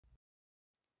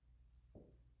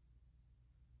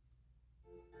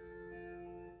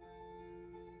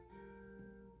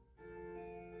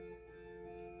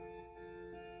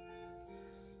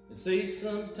They say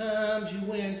sometimes you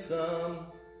win some,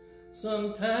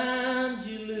 sometimes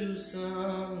you lose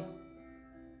some.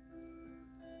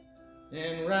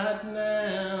 And right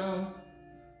now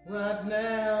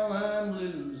I'm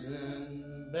losing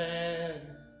bad.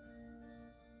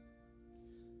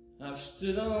 I've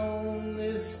stood on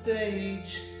this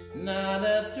stage night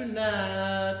after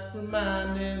night,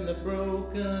 reminding the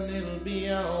broken it'll be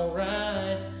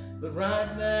alright. But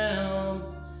right now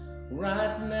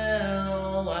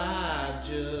I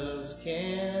just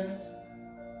can't.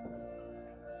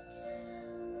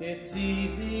 It's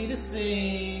easy to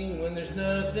sing when there's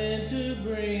nothing to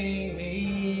bring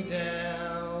me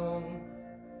down.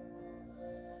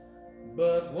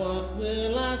 But what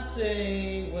will I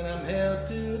say when I'm held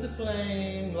to the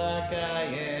flame like I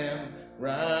am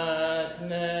right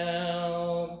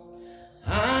now?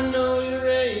 I know you're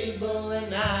able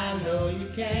and I know you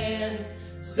can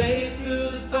save through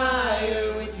the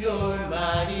fire with your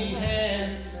mighty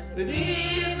hand. But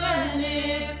even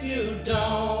if you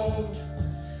don't,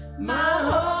 my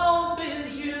hope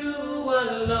is you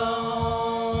alone.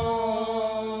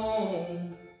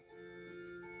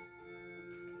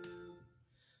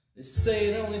 They say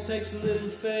it only takes a little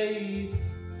faith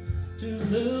to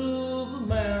move a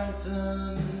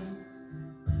mountain.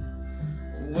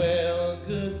 Well,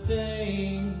 good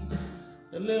thing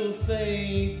a little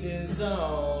faith is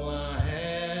all I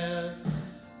have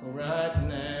right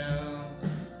now.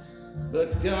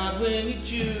 But God, when you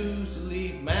choose to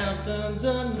leave mountains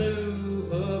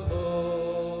unmovable,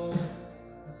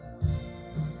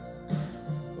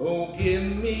 oh, give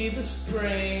me the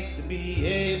strength to be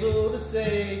able to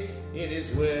say it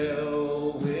is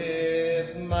well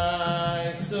with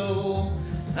my soul.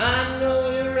 I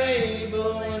know you're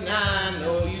able and I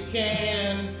know you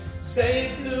can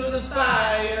save through the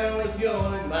fire with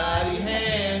your mighty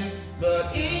hand.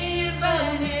 But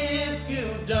even if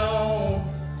you don't,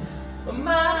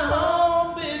 my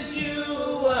hope is you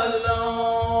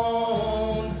alone.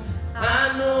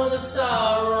 I know the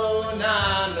sorrow and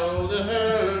I know the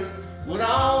hurt would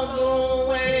all go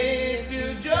away if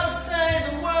you just say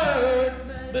the word.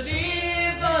 But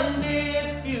even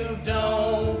if you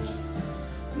don't,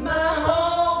 my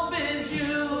hope is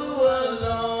you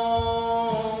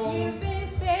alone. You've been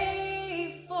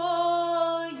faithful,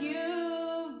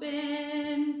 you've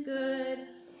been good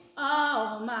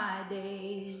all my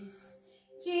days.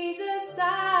 Jesus,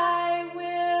 I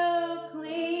will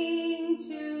cling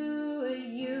to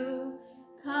you,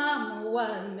 come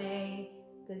what may,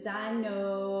 'cause I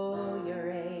know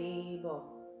you're able,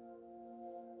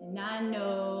 and I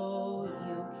know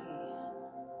you can.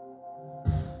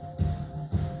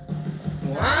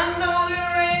 I know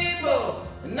you're able,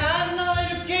 and I know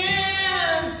you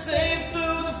can save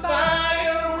through the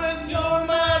fire with your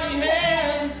mighty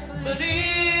hand. But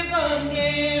even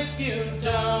if you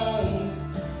don't,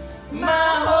 my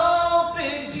hope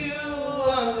is you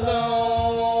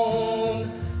alone.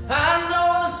 I know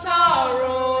the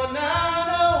sorrow and I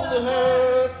know the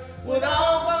hurt would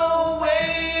all go away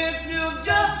if you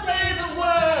just say the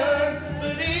word.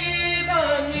 But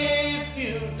even if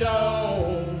you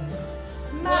don't,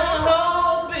 my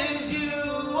hope is you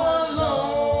alone.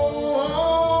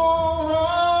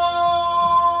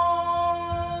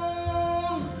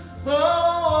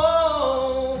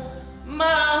 Oh,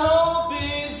 my hope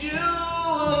is you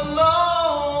alone.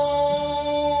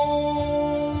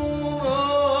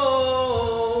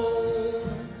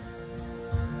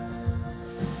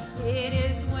 It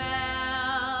is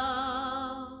well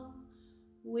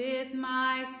with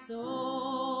my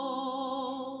soul.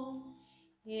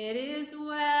 It is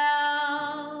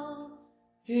well.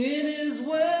 It